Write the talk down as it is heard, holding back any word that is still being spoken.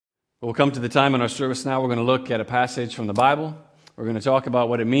We'll come to the time in our service now. We're going to look at a passage from the Bible. We're going to talk about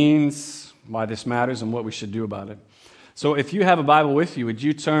what it means, why this matters, and what we should do about it. So if you have a Bible with you, would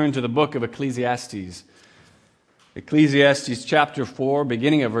you turn to the book of Ecclesiastes? Ecclesiastes chapter 4,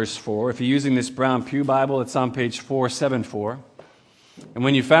 beginning at verse 4. If you're using this Brown Pew Bible, it's on page 474. And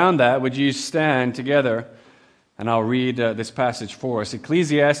when you found that, would you stand together, and I'll read this passage for us.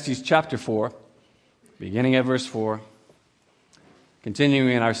 Ecclesiastes chapter 4, beginning at verse 4. Continuing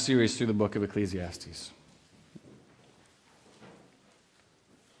in our series through the book of Ecclesiastes.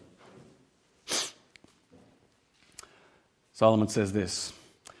 Solomon says this,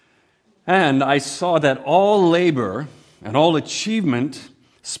 "And I saw that all labor and all achievement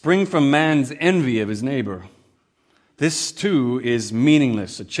spring from man's envy of his neighbor. This too is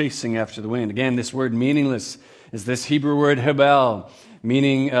meaningless, a chasing after the wind." Again, this word meaningless is this Hebrew word hebel,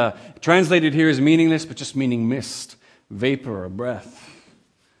 meaning, translated here as meaningless, but just meaning mist, vapor, or breath.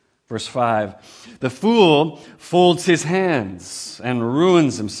 Verse 5, "The fool folds his hands and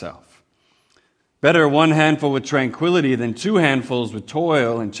ruins himself. Better one handful with tranquility than two handfuls with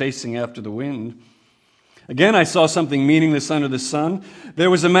toil and chasing after the wind. Again, I saw something meaningless under the sun. There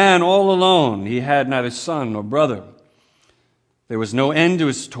was a man all alone. He had neither son nor brother. There was no end to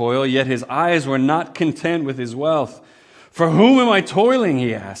his toil, yet his eyes were not content with his wealth. For whom am I toiling,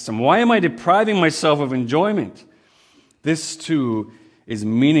 he asked, and why am I depriving myself of enjoyment? This too is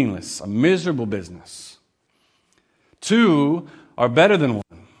meaningless, a miserable business. Two are better than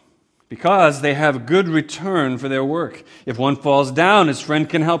one, because they have good return for their work. If one falls down, his friend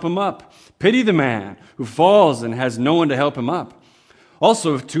can help him up. Pity the man who falls and has no one to help him up.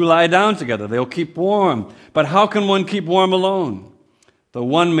 Also, if two lie down together, they'll keep warm. But how can one keep warm alone? Though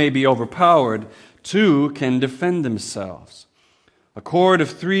one may be overpowered, two can defend themselves. A cord of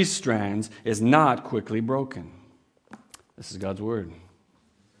 3 strands is not quickly broken." This is God's word.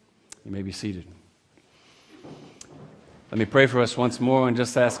 You may be seated. Let me pray for us once more and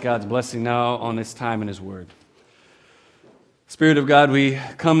just ask God's blessing now on this time in His word. Spirit of God, we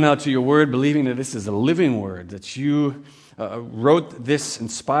come now to your word believing that this is a living word, that you wrote this,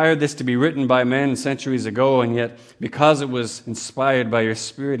 inspired this to be written by men centuries ago, and yet because it was inspired by your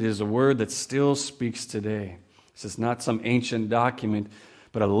Spirit, it is a word that still speaks today. This is not some ancient document,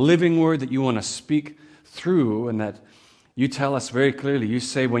 but a living word that you want to speak through, and that you tell us very clearly. You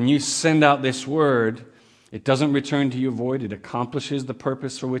say when you send out this word, it doesn't return to you void. It accomplishes the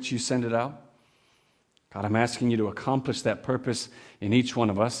purpose for which you send it out. God, I'm asking you to accomplish that purpose in each one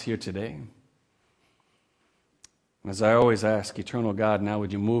of us here today. As I always ask, eternal God, now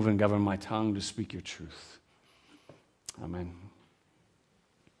would you move and govern my tongue to speak your truth. Amen.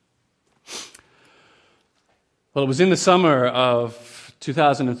 Well, it was in the summer of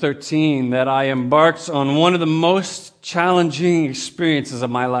 2013 that I embarked on one of the most challenging experiences of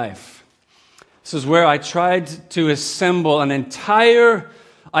my life. This is where I tried to assemble an entire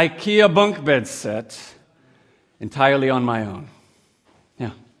IKEA bunk bed set entirely on my own. Yeah.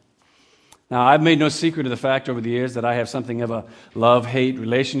 Now, I've made no secret of the fact over the years that I have something of a love-hate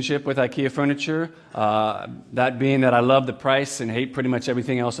relationship with IKEA furniture, that being that I love the price and hate pretty much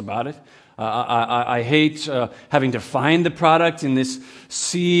everything else about it. I hate having to find the product in this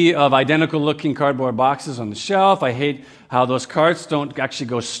sea of identical-looking cardboard boxes on the shelf. I hate how those carts don't actually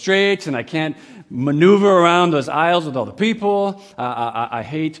go straight, and I can't maneuver around those aisles with all the people. I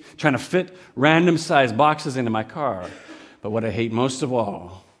hate trying to fit random-sized boxes into my car. But what I hate most of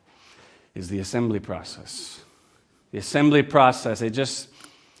all is the assembly process. The assembly process,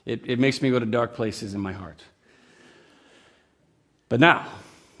 it makes me go to dark places in my heart. But now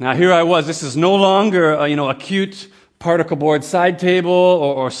here I was. This is no longer a cute particle board side table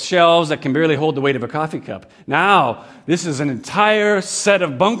or shelves that can barely hold the weight of a coffee cup. Now, this is an entire set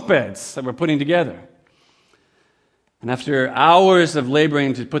of bunk beds that we're putting together. And after hours of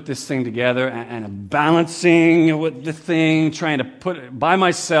laboring to put this thing together and balancing with the thing, trying to put it by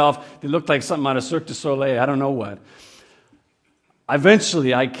myself, it looked like something out of Cirque du Soleil, I don't know what.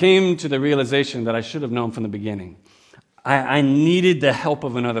 Eventually, I came to the realization that I should have known from the beginning. I needed the help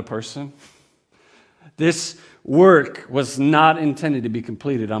of another person. This work was not intended to be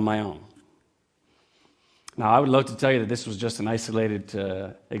completed on my own. Now, I would love to tell you that this was just an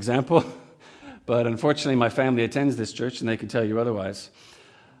isolated example, but unfortunately my family attends this church and they can tell you otherwise.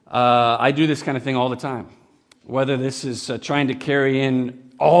 I do this kind of thing all the time. Whether this is trying to carry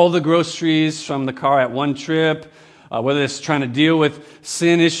in all the groceries from the car at one trip, whether it's trying to deal with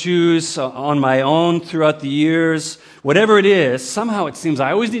sin issues on my own throughout the years, whatever it is, somehow it seems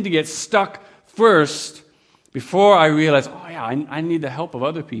I always need to get stuck first before I realize, I need the help of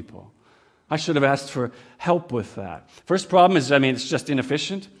other people. I should have asked for help with that. First problem is, it's just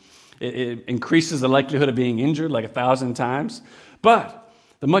inefficient. It increases the likelihood of being injured like 1,000 times. But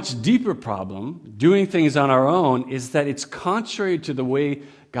the much deeper problem, doing things on our own, is that it's contrary to the way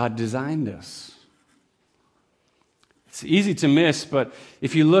God designed us. It's easy to miss, but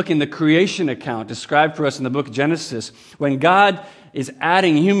if you look in the creation account described for us in the book of Genesis, when God is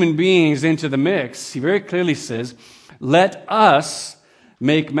adding human beings into the mix, he very clearly says, "Let us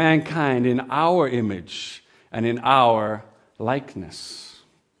make mankind in our image and in our likeness."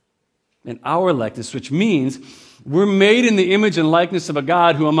 In our likeness, which means we're made in the image and likeness of a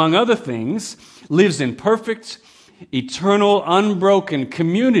God who, among other things, lives in perfect, eternal, unbroken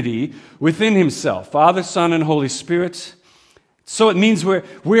community within himself, Father, Son, and Holy Spirit. So it means we're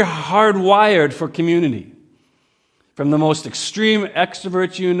hardwired for community. From the most extreme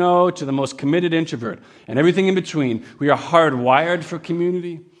extrovert you know to the most committed introvert and everything in between, we are hardwired for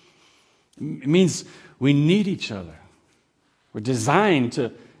community. It means we need each other. We're designed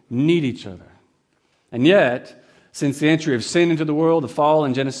to need each other. And yet, since the entry of sin into the world, the fall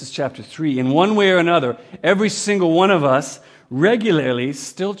in Genesis chapter 3, in one way or another, every single one of us regularly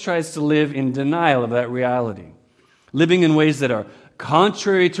still tries to live in denial of that reality, living in ways that are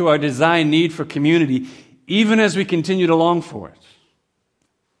contrary to our design need for community, even as we continue to long for it.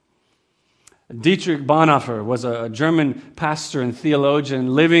 Dietrich Bonhoeffer was a German pastor and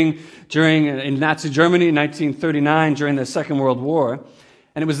theologian living in Nazi Germany in 1939 during the Second World War.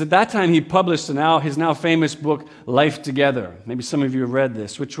 And it was at that time he published his now famous book, Life Together. Maybe some of you have read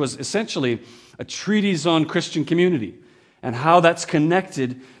this, which was essentially a treatise on Christian community and how that's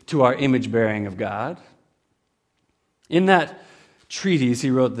connected to our image bearing of God. In that treatise, he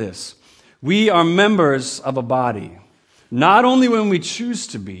wrote this: "We are members of a body, not only when we choose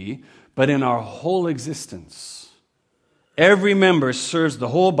to be, but in our whole existence. Every member serves the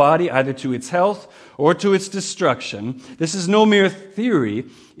whole body either to its health or to its destruction. This is no mere theory,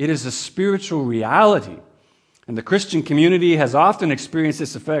 it is a spiritual reality. And the Christian community has often experienced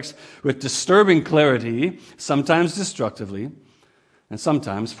this effect with disturbing clarity, sometimes destructively, and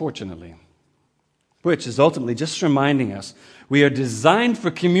sometimes fortunately. Which is ultimately just reminding us we are designed for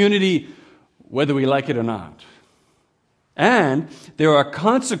community whether we like it or not. And there are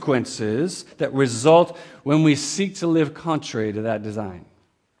consequences that result when we seek to live contrary to that design."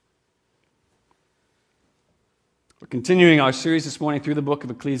 We're continuing our series this morning through the book of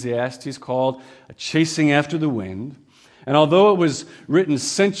Ecclesiastes called Chasing After the Wind. And although it was written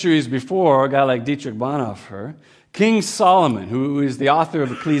centuries before a guy like Dietrich Bonhoeffer, King Solomon, who is the author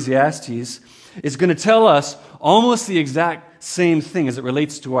of Ecclesiastes, is going to tell us almost the exact same thing as it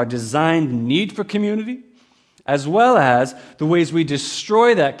relates to our designed need for community, as well as the ways we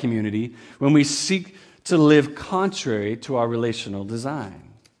destroy that community when we seek to live contrary to our relational design.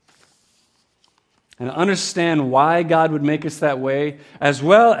 And to understand why God would make us that way, as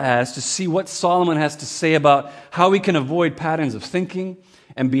well as to see what Solomon has to say about how we can avoid patterns of thinking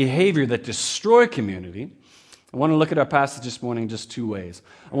and behavior that destroy community, I want to look at our passage this morning in just two ways.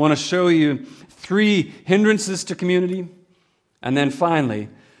 I want to show you 3 hindrances to community, and then finally,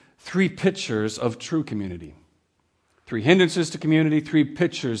 3 pictures of true community. 3 hindrances to community, 3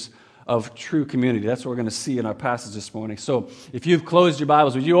 pictures of true community. That's what we're going to see in our passage this morning. So if you've closed your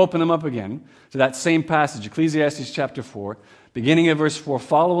Bibles, would you open them up again to that same passage, Ecclesiastes chapter 4, beginning at verse 4.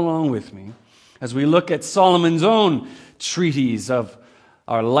 Follow along with me as we look at Solomon's own treatise of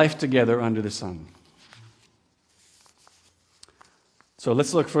our life together under the sun. So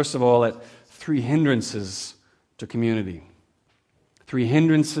let's look first of all at 3 hindrances to community. 3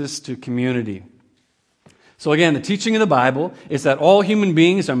 hindrances to community. So again, the teaching of the Bible is that all human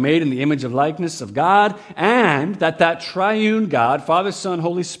beings are made in the image and likeness of God, and that triune God, Father, Son,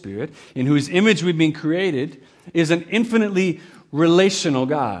 Holy Spirit, in whose image we've been created, is an infinitely relational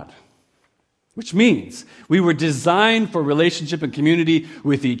God. Which means we were designed for relationship and community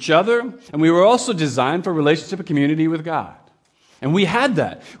with each other, and we were also designed for relationship and community with God. And we had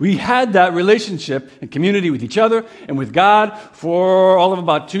that. We had that relationship and community with each other and with God for all of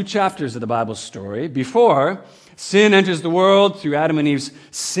about 2 chapters of the Bible story before sin enters the world through Adam and Eve's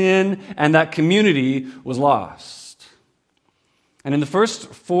sin, and that community was lost. And in the first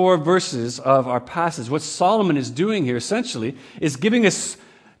 4 verses of our passage, what Solomon is doing here essentially is giving us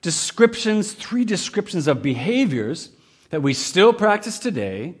 3 descriptions of behaviors that we still practice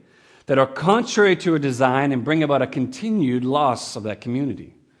today that are contrary to a design and bring about a continued loss of that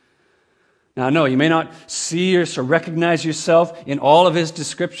community. Now, no, you may not see or recognize yourself in all of his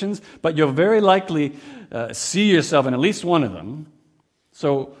descriptions, but you'll very likely see yourself in at least one of them.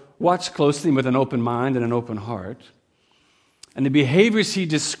 So watch closely with an open mind and an open heart. And the behaviors he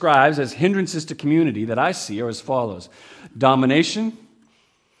describes as hindrances to community that I see are as follows: domination,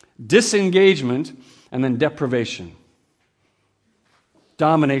 disengagement, and then deprivation.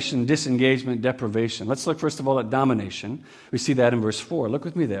 Domination, disengagement, deprivation. Let's look first of all at domination. We see that in verse 4. Look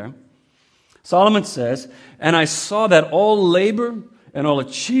with me there. Solomon says, "And I saw that all labor and all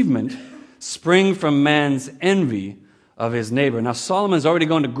achievement spring from man's envy of his neighbor." Now, Solomon's already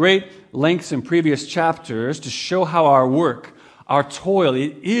gone to great lengths in previous chapters to show how our work, our toil,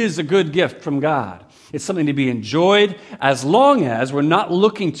 it is a good gift from God. It's something to be enjoyed as long as we're not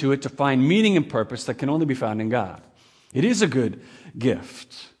looking to it to find meaning and purpose that can only be found in God. It is a good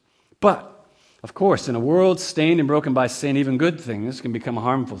gift. But, of course, in a world stained and broken by sin, even good things can become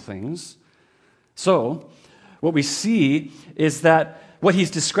harmful things. So, what we see is that what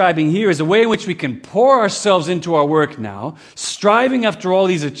he's describing here is a way in which we can pour ourselves into our work now, striving after all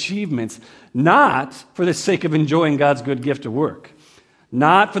these achievements, not for the sake of enjoying God's good gift of work,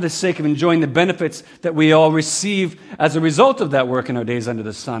 not for the sake of enjoying the benefits that we all receive as a result of that work in our days under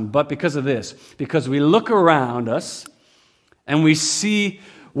the sun, but because of this, because we look around us and we see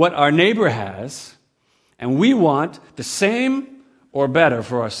what our neighbor has, and we want the same or better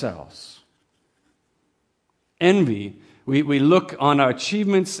for ourselves. Envy. We look on our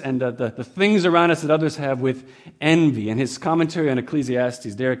achievements and the things around us that others have with envy. And his commentary on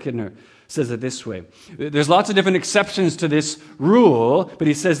Ecclesiastes, Derek Kidner, says it this way. There's lots of different exceptions to this rule, but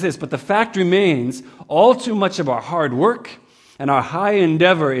he says this, "But the fact remains, all too much of our hard work and our high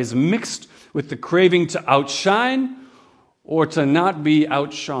endeavor is mixed with the craving to outshine or to not be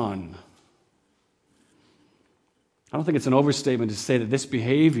outshone." I don't think it's an overstatement to say that this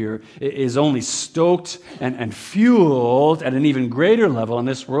behavior is only stoked and fueled at an even greater level in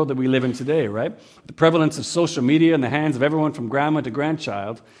this world that we live in today, right? The prevalence of social media in the hands of everyone from grandma to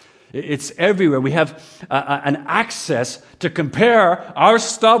grandchild, it's everywhere. We have an access to compare our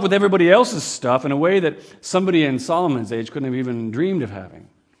stuff with everybody else's stuff in a way that somebody in Solomon's age couldn't have even dreamed of having.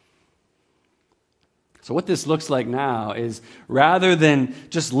 So what this looks like now is rather than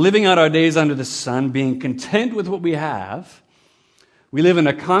just living out our days under the sun, being content with what we have, we live in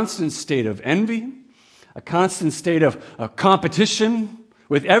a constant state of envy, a constant state of competition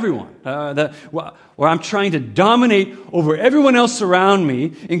with everyone, where I'm trying to dominate over everyone else around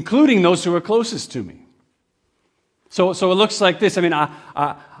me, including those who are closest to me. So it looks like this. I mean,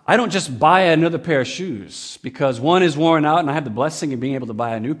 I don't just buy another pair of shoes because one is worn out and I have the blessing of being able to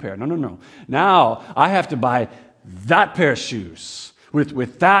buy a new pair. No. Now I have to buy that pair of shoes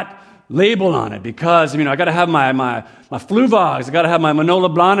with that label on it because, I got to have my Fluvogs, I got to have my Manolo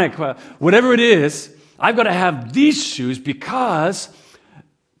Blahnik, whatever it is, I've got to have these shoes because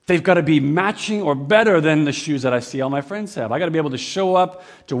they've got to be matching or better than the shoes that I see all my friends have. I got to be able to show up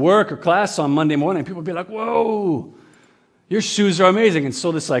to work or class on Monday morning and people will be like, "Whoa, your shoes are amazing." And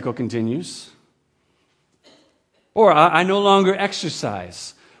so the cycle continues. Or I no longer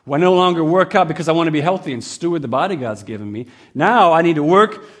exercise. I no longer work out because I want to be healthy and steward the body God's given me. Now I need to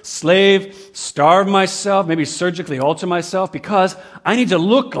work, slave, starve myself, maybe surgically alter myself because I need to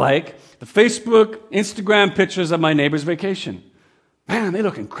look like the Facebook, Instagram pictures of my neighbor's vacation. Man, they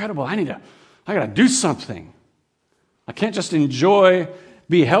look incredible. I got to do something. I can't just enjoy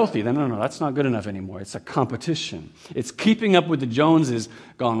be healthy. No, that's not good enough anymore. It's a competition. It's keeping up with the Joneses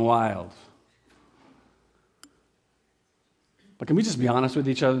gone wild. But can we just be honest with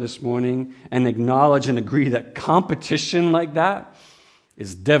each other this morning and acknowledge and agree that competition like that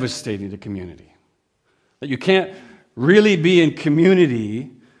is devastating to community? That you can't really be in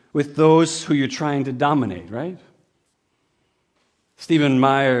community with those who you're trying to dominate, right? Stephen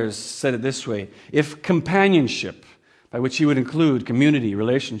Myers said it this way: if companionship, by which he would include community,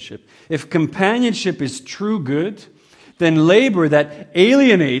 relationship, if companionship is true good, then labor that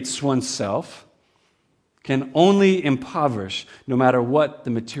alienates oneself can only impoverish, no matter what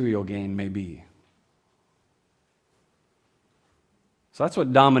the material gain may be. So that's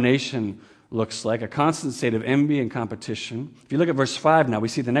what domination looks like, a constant state of envy and competition. If you look at verse 5 now, we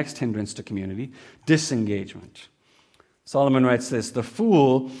see the next hindrance to community, disengagement. Solomon writes this: "The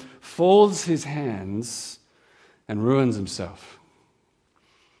fool folds his hands and ruins himself."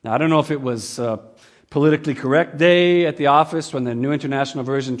 Now, I don't know if it was a politically correct day at the office when the New International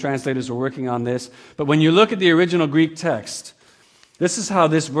Version translators were working on this, but when you look at the original Greek text, this is how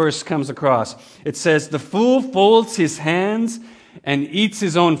this verse comes across. It says, "The fool folds his hands and eats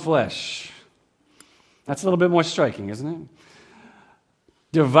his own flesh." That's a little bit more striking, isn't it?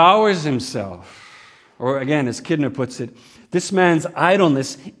 Devours himself. Or again, as Kidner puts it, this man's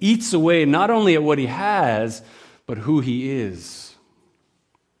idleness eats away not only at what he has, but who he is.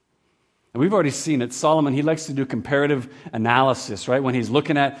 And we've already seen it. Solomon, he likes to do comparative analysis, right? When he's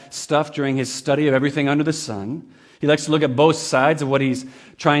looking at stuff during his study of everything under the sun, He likes to look at both sides of what he's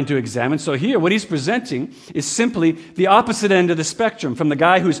trying to examine. So here, what he's presenting is simply the opposite end of the spectrum, from the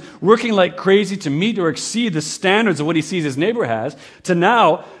guy who's working like crazy to meet or exceed the standards of what he sees his neighbor has, to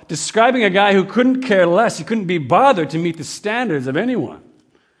now describing a guy who couldn't care less. He couldn't be bothered to meet the standards of anyone.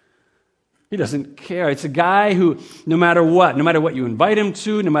 He doesn't care. It's a guy who, no matter what you invite him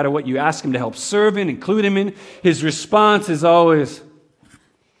to, no matter what you ask him to help serve in, include him in, his response is always,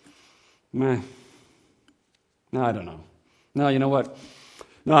 meh. No, I don't know. No, you know what?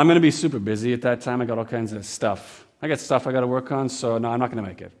 No, I'm going to be super busy at that time. I got all kinds of stuff. I got stuff I got to work on, so no, I'm not going to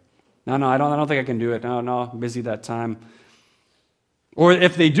make it. No, I don't think I can do it. No, I'm busy that time. Or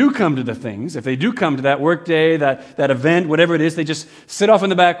if they do come to the things, if they do come to that work day, that event, whatever it is, they just sit off in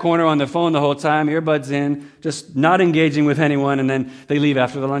the back corner on their phone the whole time, earbuds in, just not engaging with anyone, and then they leave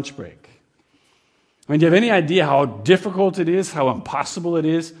after the lunch break. I mean, do you have any idea how difficult it is, how impossible it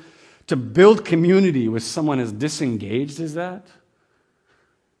is to build community with someone as disengaged as that?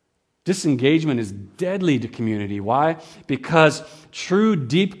 Disengagement is deadly to community. Why? Because true,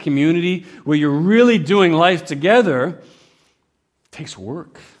 deep community, where you're really doing life together, takes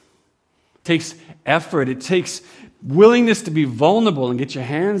work. It takes effort. It takes willingness to be vulnerable and get your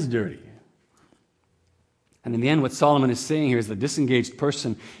hands dirty. And in the end, what Solomon is saying here is the disengaged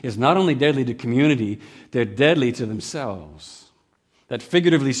person is not only deadly to community, they're deadly to themselves. That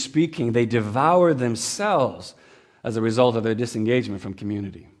figuratively speaking, they devour themselves as a result of their disengagement from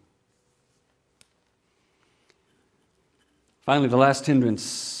community. Finally, the last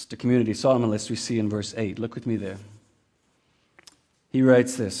hindrance to community Solomon lists we see in verse 8. Look with me there. He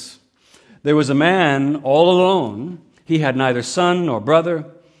writes this: "There was a man all alone. He had neither son nor brother.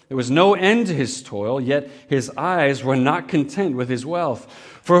 There was no end to his toil, yet his eyes were not content with his wealth.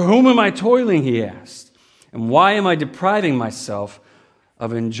 For whom am I toiling, he asked, and why am I depriving myself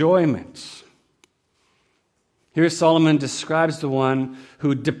of enjoyment?" Here Solomon describes the one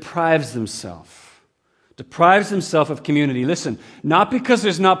who deprives himself of community. Listen, not because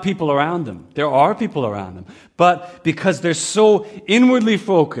there's not people around them. There are people around them. But because they're so inwardly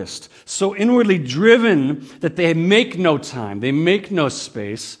focused, so inwardly driven that they make no time, they make no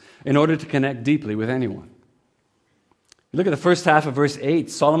space in order to connect deeply with anyone. You look at the first half of verse 8,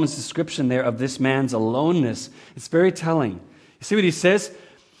 Solomon's description there of this man's aloneness. It's very telling. You see what he says?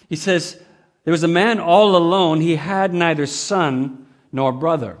 He says, there was a man all alone. He had neither son nor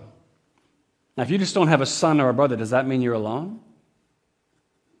brother. Now, if you just don't have a son or a brother, does that mean you're alone?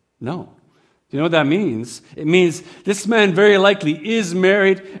 No. Do you know what that means? It means this man very likely is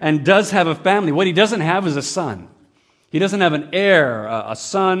married and does have a family. What he doesn't have is a son. He doesn't have an heir, a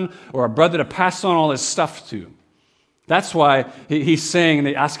son or a brother to pass on all his stuff to. That's why he's saying and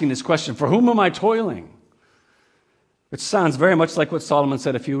asking this question, for whom am I toiling? Which sounds very much like what Solomon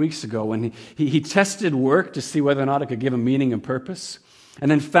said a few weeks ago when he tested work to see whether or not it could give him meaning and purpose, and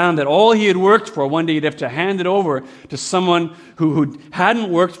then found that all he had worked for, one day he'd have to hand it over to someone who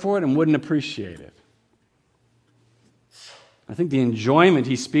hadn't worked for it and wouldn't appreciate it. I think the enjoyment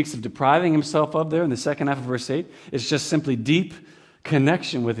he speaks of depriving himself of there in the second half of verse 8 is just simply deep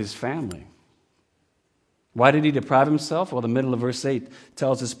connection with his family. Why did he deprive himself? Well, the middle of verse 8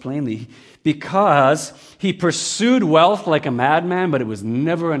 tells us plainly. Because he pursued wealth like a madman, but it was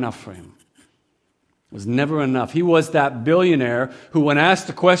never enough for him. It was never enough. He was that billionaire who, when asked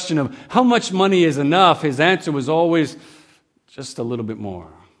the question of how much money is enough, his answer was always just a little bit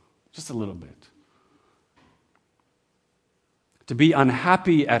more. Just a little bit. To be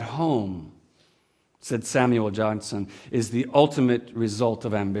unhappy at home, said Samuel Johnson, is the ultimate result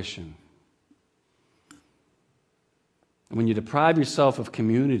of ambition. And when you deprive yourself of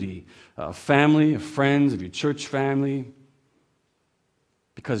community, of family, of friends, of your church family,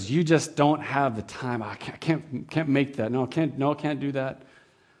 because you just don't have the time, I can't make that. I can't do that.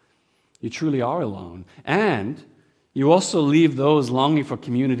 You truly are alone. And you also leave those longing for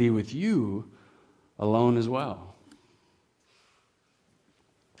community with you alone as well.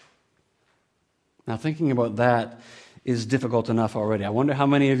 Now, thinking about that is difficult enough already. I wonder how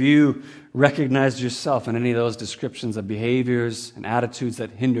many of you recognized yourself in any of those descriptions of behaviors and attitudes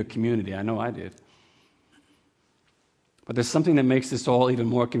that hinder community. I know I did. But there's something that makes this all even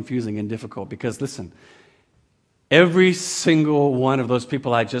more confusing and difficult because, listen, every single one of those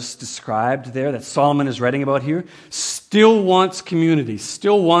people I just described there that Solomon is writing about here still wants community,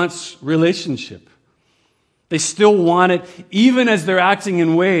 still wants relationship. They still want it even as they're acting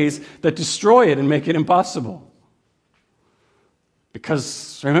in ways that destroy it and make it impossible.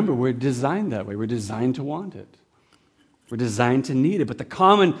 Because, remember, we're designed that way. We're designed to want it. We're designed to need it. But the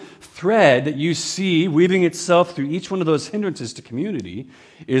common thread that you see weaving itself through each one of those hindrances to community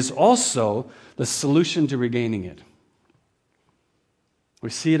is also the solution to regaining it. We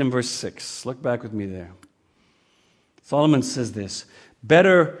see it in verse 6. Look back with me there. Solomon says this,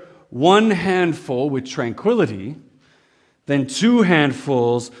 better one handful with tranquility than two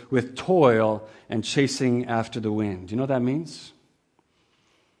handfuls with toil and chasing after the wind. Do you know what that means?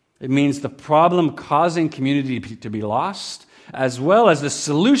 It means the problem causing community to be lost, as well as the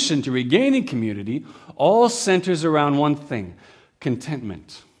solution to regaining community, all centers around one thing: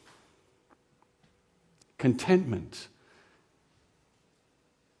 contentment. Contentment.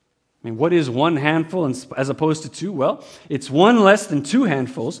 I mean, what is one handful as opposed to two? Well, it's one less than two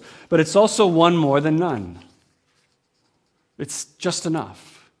handfuls, but it's also one more than none. It's just enough.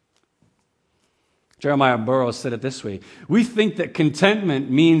 Jeremiah Burroughs said it this way: we think that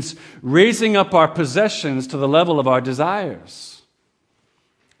contentment means raising up our possessions to the level of our desires.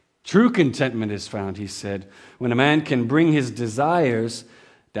 True contentment is found, he said, when a man can bring his desires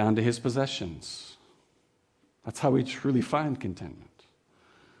down to his possessions. That's how we truly find contentment.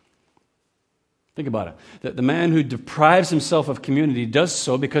 Think about it. The man who deprives himself of community does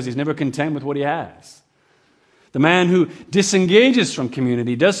so because he's never content with what he has. The man who disengages from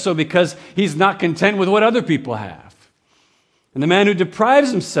community does so because he's not content with what other people have. And the man who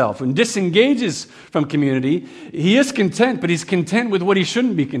deprives himself and disengages from community, he is content, but he's content with what he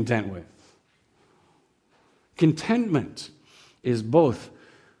shouldn't be content with. Contentment is both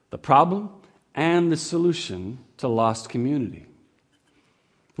the problem and the solution to lost community.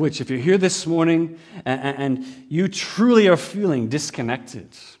 Which, if you're here this morning and you truly are feeling disconnected,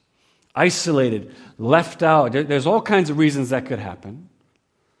 isolated, left out, there's all kinds of reasons that could happen.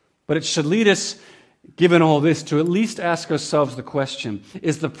 But it should lead us, given all this, to at least ask ourselves the question,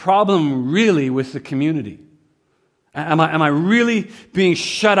 is the problem really with the community? Am I really being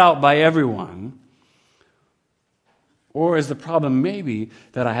shut out by everyone? Or is the problem maybe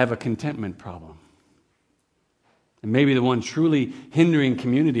that I have a contentment problem? And maybe the one truly hindering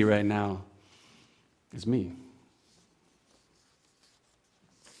community right now is me.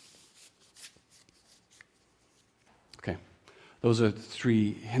 Okay, those are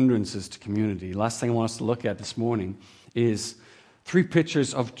three hindrances to community. Last thing I want us to look at this morning is three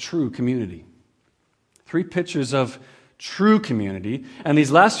pictures of true community. Three pictures of true community. And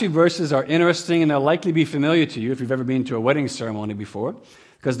these last few verses are interesting, and they'll likely be familiar to you if you've ever been to a wedding ceremony before,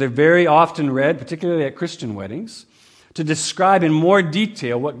 because they're very often read, particularly at Christian weddings, to describe in more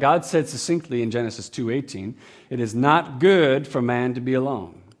detail what God said succinctly in Genesis 2:18. It is not good for man to be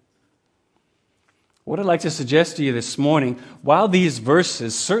alone. What I'd like to suggest to you this morning, while these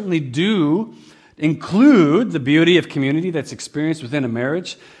verses certainly do include the beauty of community that's experienced within a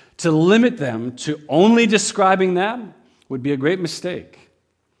marriage, to limit them to only describing that would be a great mistake.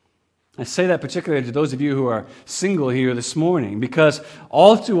 I say that particularly to those of you who are single here this morning, because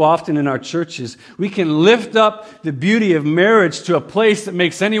all too often in our churches, we can lift up the beauty of marriage to a place that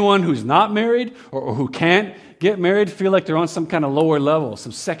makes anyone who's not married or who can't get married feel like they're on some kind of lower level,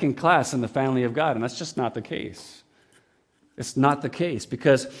 some second class in the family of God, and that's just not the case. It's not the case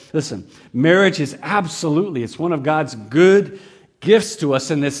because, listen, marriage is absolutely, it's one of God's good gifts to us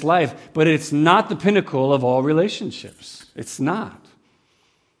in this life, but it's not the pinnacle of all relationships. It's not.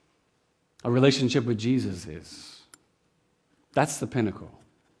 A relationship with Jesus is. That's the pinnacle.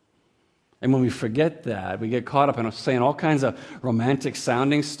 And when we forget that, we get caught up in saying all kinds of romantic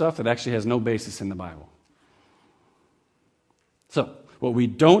sounding stuff that actually has no basis in the Bible. So, what we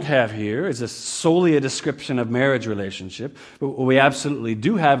don't have here is solely a description of marriage relationship, but what we absolutely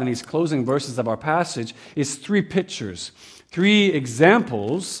do have in these closing verses of our passage is three pictures, three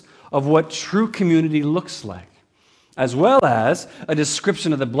examples of what true community looks like, as well as a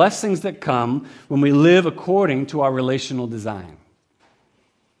description of the blessings that come when we live according to our relational design.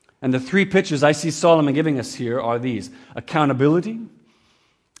 And the three pictures I see Solomon giving us here are these: accountability,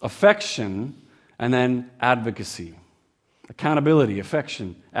 affection, and then advocacy. Accountability,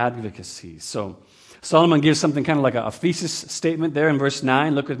 affection, advocacy. So Solomon gives something kind of like a thesis statement there in verse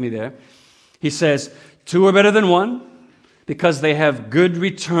 9. Look with me there. He says, two are better than one because they have good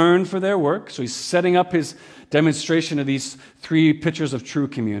return for their work. So he's setting up his demonstration of these three pictures of true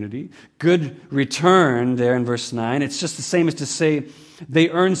community. Good return there in verse 9. It's just the same as to say they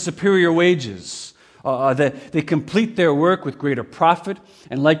earn superior wages. They complete their work with greater profit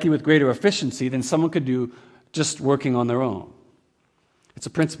and likely with greater efficiency than someone could do just working on their own. It's a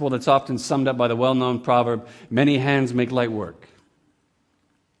principle that's often summed up by the well-known proverb, many hands make light work.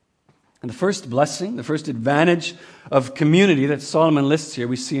 And the first blessing, the first advantage of community that Solomon lists here,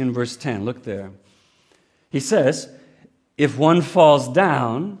 we see in verse 10. Look there. He says, if one falls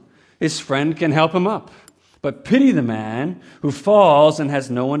down, his friend can help him up. But pity the man who falls and has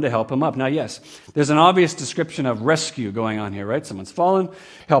no one to help him up. Now, yes, there's an obvious description of rescue going on here, right? Someone's fallen,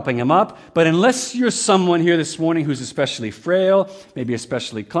 helping him up. But unless you're someone here this morning who's especially frail, maybe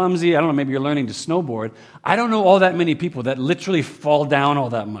especially clumsy, I don't know, maybe you're learning to snowboard, I don't know all that many people that literally fall down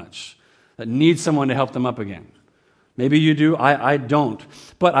all that much, that need someone to help them up again. Maybe you do, I don't.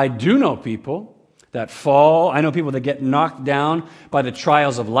 But I do know people that fall. I know people that get knocked down by the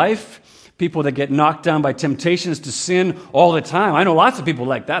trials of life. People that get knocked down by temptations to sin all the time. I know lots of people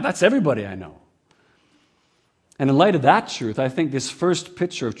like that. That's everybody I know. And in light of that truth, I think this first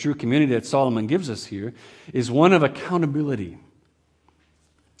picture of true community that Solomon gives us here is one of accountability.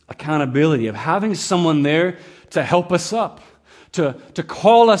 Accountability, of having someone there to help us up, to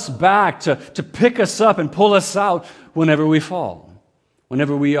call us back, to pick us up and pull us out whenever we fall,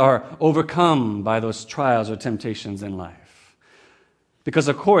 whenever we are overcome by those trials or temptations in life. Because,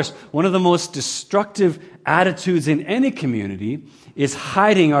 of course, one of the most destructive attitudes in any community is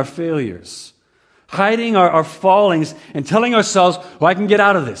hiding our failures, hiding our fallings, and telling ourselves, well, I can get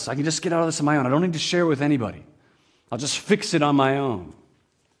out of this. I can just get out of this on my own. I don't need to share it with anybody. I'll just fix it on my own.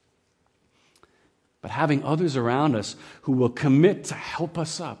 But having others around us who will commit to help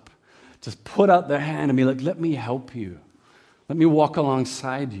us up, to put out their hand and be like, let me help you. Let me walk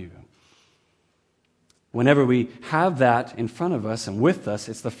alongside you. Whenever we have that in front of us and with us,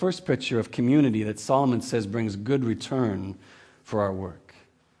 it's the first picture of community that Solomon says brings good return for our work.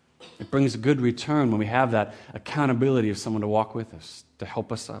 It brings good return when we have that accountability of someone to walk with us, to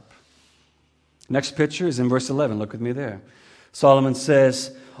help us up. Next picture is in verse 11. Look with me there. Solomon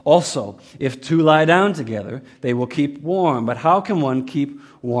says, also, if two lie down together, they will keep warm. But how can one keep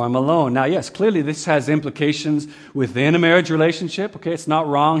warm alone? Now, yes, clearly this has implications within a marriage relationship. Okay, it's not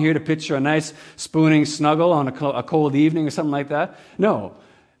wrong here to picture a nice spooning snuggle on a cold evening or something like that. No,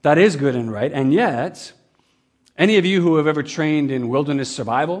 that is good and right. And yet, any of you who have ever trained in wilderness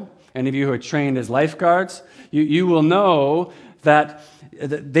survival, any of you who are trained as lifeguards, you will know that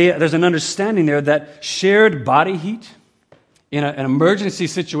there's an understanding there that shared body heat in an emergency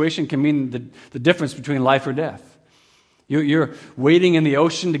situation can mean the difference between life or death. You're wading in the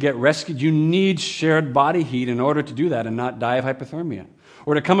ocean to get rescued. You need shared body heat in order to do that and not die of hypothermia.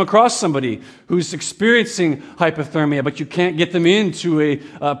 Or to come across somebody who's experiencing hypothermia, but you can't get them into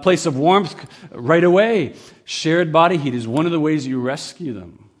a place of warmth right away. Shared body heat is one of the ways you rescue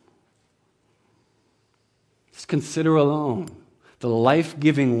them. Just consider alone the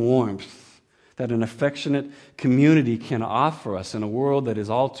life-giving warmth that an affectionate community can offer us in a world that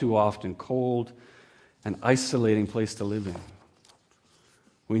is all too often cold and isolating place to live in.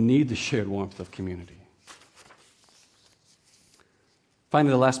 We need the shared warmth of community.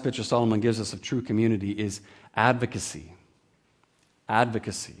 Finally, the last picture Solomon gives us of true community is advocacy.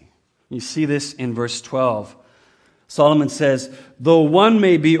 Advocacy. You see this in verse 12. Solomon says, though one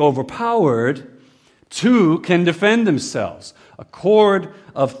may be overpowered, two can defend themselves. A cord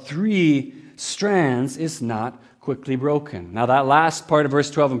of three strands is not quickly broken. Now that last part of verse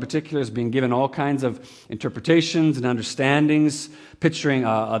 12 in particular is being given all kinds of interpretations and understandings, picturing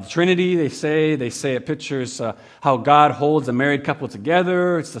the Trinity, they say it pictures how God holds a married couple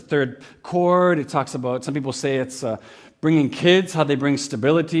together. It's the third cord. It talks about, some people say it's bringing kids, how they bring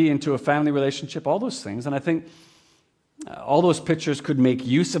stability into a family relationship, all those things. And I think all those pictures could make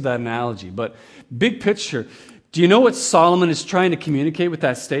use of that analogy. But big picture, do you know what Solomon is trying to communicate with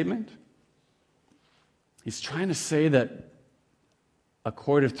that statement? He's trying to say that a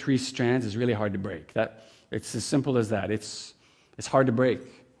cord of three strands is really hard to break. That it's as simple as that. It's hard to break.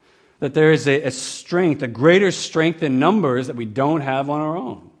 That there is a strength, a greater strength in numbers that we don't have on our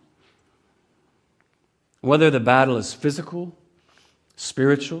own. Whether the battle is physical,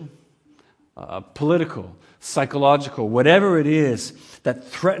 spiritual, political, psychological, whatever it is that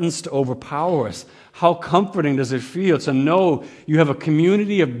threatens to overpower us, how comforting does it feel to know you have a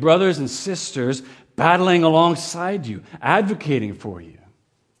community of brothers and sisters battling alongside you, advocating for you.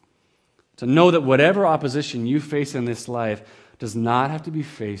 To know that whatever opposition you face in this life does not have to be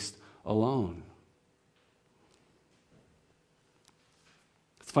faced alone.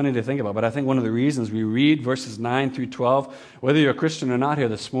 It's funny to think about, but I think one of the reasons we read verses 9 through 12, whether you're a Christian or not here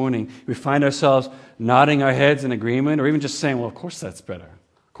this morning, we find ourselves nodding our heads in agreement or even just saying, well, of course that's better.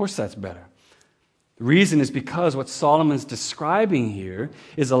 Of course that's better. The reason is because what Solomon's describing here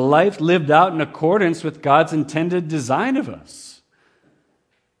is a life lived out in accordance with God's intended design of us.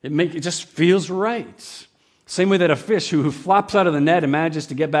 It just feels right. Same way that a fish who flops out of the net and manages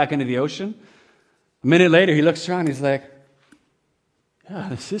to get back into the ocean, a minute later he looks around and he's like,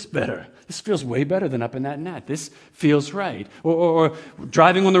 this is better. This feels way better than up in that net. This feels right. Or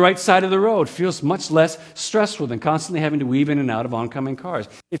driving on the right side of the road feels much less stressful than constantly having to weave in and out of oncoming cars.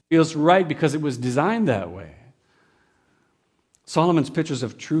 It feels right because it was designed that way. Solomon's pictures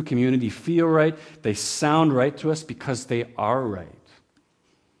of true community feel right. They sound right to us because they are right.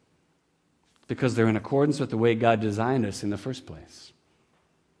 Because they're in accordance with the way God designed us in the first place.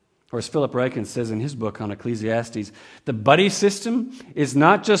 Or as Philip Ryken says in his book on Ecclesiastes, the buddy system is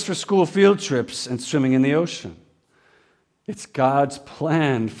not just for school field trips and swimming in the ocean. It's God's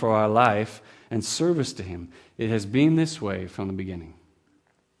plan for our life and service to Him. It has been this way from the beginning.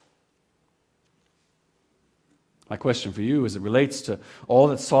 My question for you as it relates to all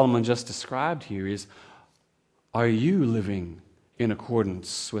that Solomon just described here is, are you living in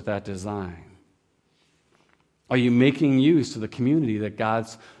accordance with that design? Are you making use of the community that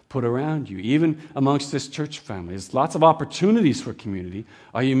God's put around you, even amongst this church family? There's lots of opportunities for community.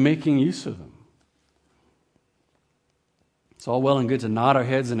 Are you making use of them? It's all well and good to nod our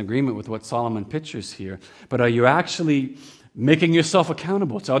heads in agreement with what Solomon pictures here, but are you actually making yourself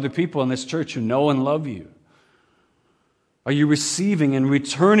accountable to other people in this church who know and love you? Are you receiving and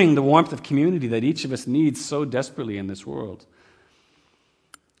returning the warmth of community that each of us needs so desperately in this world?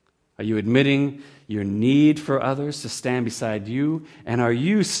 Are you admitting your need for others to stand beside you? And are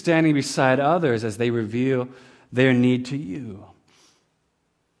you standing beside others as they reveal their need to you?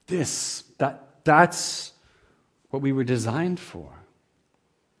 That's what we were designed for.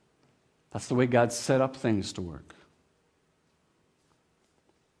 That's the way God set up things to work.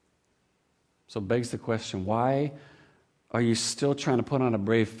 So it begs the question, why are you still trying to put on a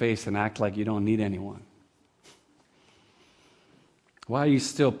brave face and act like you don't need anyone? Why are you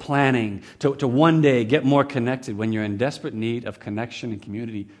still planning to one day get more connected when you're in desperate need of connection and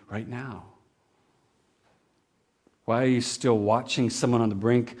community right now? Why are you still watching someone on the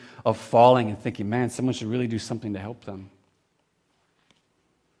brink of falling and thinking, man, someone should really do something to help them?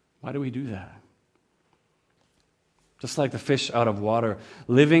 Why do we do that? Just like the fish out of water,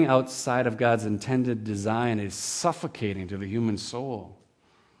 living outside of God's intended design is suffocating to the human soul.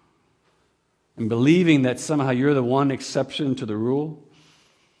 And believing that somehow you're the one exception to the rule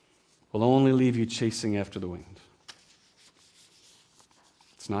will only leave you chasing after the wind.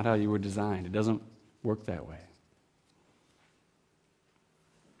 It's not how you were designed. It doesn't work that way.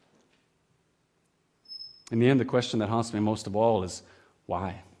 In the end, the question that haunts me most of all is,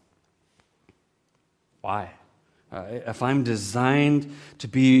 why? Why? If I'm designed to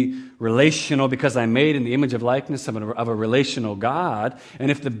be relational because I'm made in the image of likeness of a relational God, and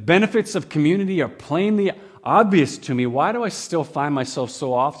if the benefits of community are plainly obvious to me, why do I still find myself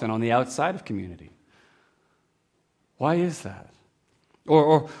so often on the outside of community? Why is that?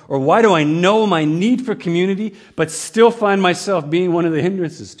 Or why do I know my need for community but still find myself being one of the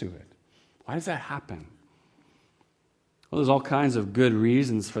hindrances to it? Why does that happen? Well, there's all kinds of good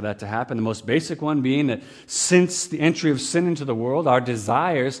reasons for that to happen. The most basic one being that since the entry of sin into the world, our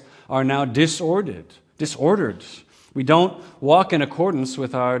desires are now disordered. We don't walk in accordance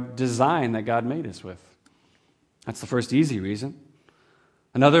with our design that God made us with. That's the first easy reason.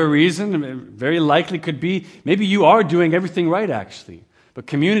 Another reason, very likely, could be maybe you are doing everything right, actually, but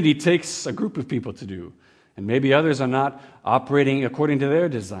community takes a group of people to do, and maybe others are not operating according to their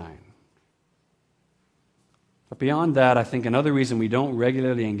design. But beyond that, I think another reason we don't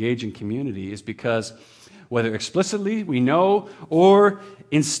regularly engage in community is because, whether explicitly we know or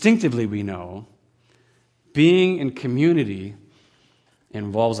instinctively we know, being in community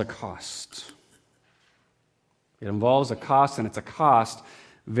involves a cost. It involves a cost, and it's a cost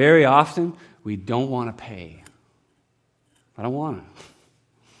very often we don't want to pay. I don't want to.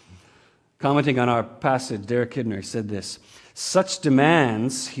 Commenting on our passage, Derek Kidner said this: such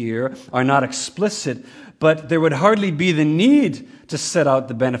demands here are not explicit, but there would hardly be the need to set out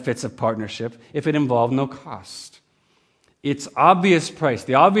the benefits of partnership if it involved no cost. Its obvious price,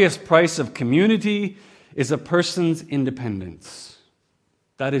 the obvious price of community, is a person's independence.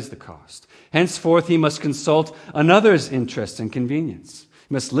 That is the cost. Henceforth, he must consult another's interest and convenience.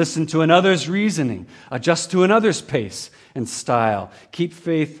 He must listen to another's reasoning, adjust to another's pace and style, keep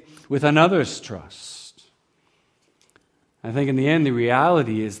faith with another's trust. I think in the end, the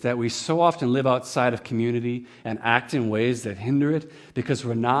reality is that we so often live outside of community and act in ways that hinder it because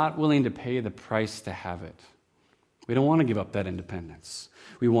we're not willing to pay the price to have it. We don't want to give up that independence.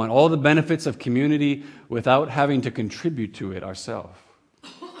 We want all the benefits of community without having to contribute to it ourselves.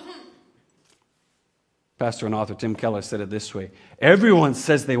 Pastor and author Tim Keller said it this way: everyone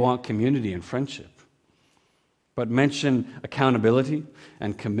says they want community and friendship, but mention accountability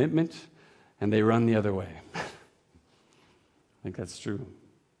and commitment, and they run the other way. I think that's true.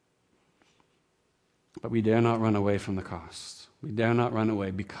 But we dare not run away from the cost. We dare not run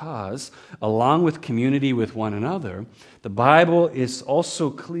away because, along with community with one another, the Bible is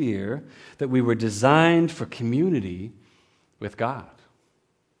also clear that we were designed for community with God.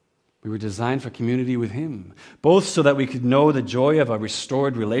 We were designed for community with Him, both so that we could know the joy of a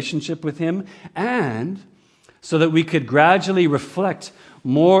restored relationship with Him and so that we could gradually reflect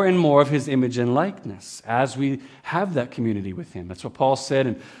more and more of His image and likeness as we have that community with Him. That's what Paul said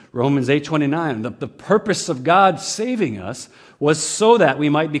in Romans 8:29. The purpose of God saving us was so that we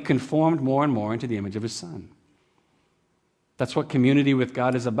might be conformed more and more into the image of His Son. That's what community with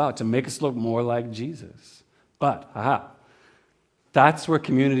God is about, to make us look more like Jesus. But, that's where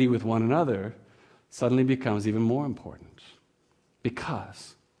community with one another suddenly becomes even more important.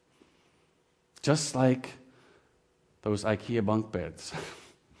 Because, just like those IKEA bunk beds,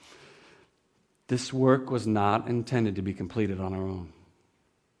 this work was not intended to be completed on our own.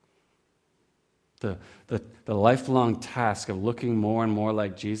 The lifelong task of looking more and more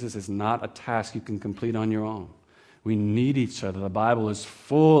like Jesus is not a task you can complete on your own. We need each other. The Bible is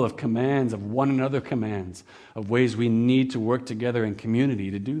full of commands, of one another commands, of ways we need to work together in community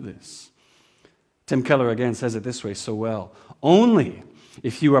to do this. Tim Keller again says it this way so well. Only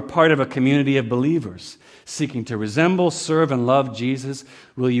if you are part of a community of believers seeking to resemble, serve, and love Jesus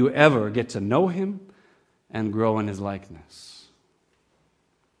will you ever get to know Him and grow in His likeness.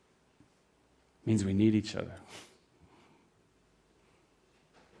 It means we need each other.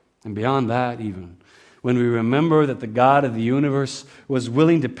 And beyond that even, when we remember that the God of the universe was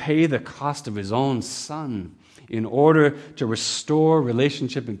willing to pay the cost of His own Son in order to restore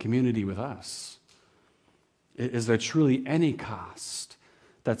relationship and community with us, is there truly any cost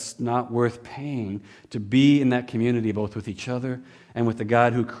that's not worth paying to be in that community both with each other and with the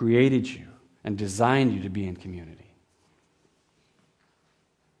God who created you and designed you to be in community?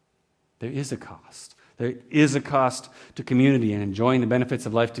 There is a cost. There is a cost to community and enjoying the benefits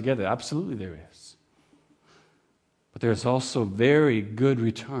of life together. Absolutely there is. But there's also very good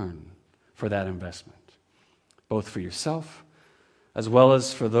return for that investment, both for yourself as well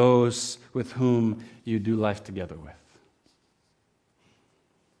as for those with whom you do life together with.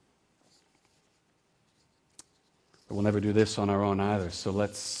 But we'll never do this on our own either, so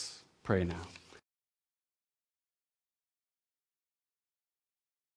let's pray now.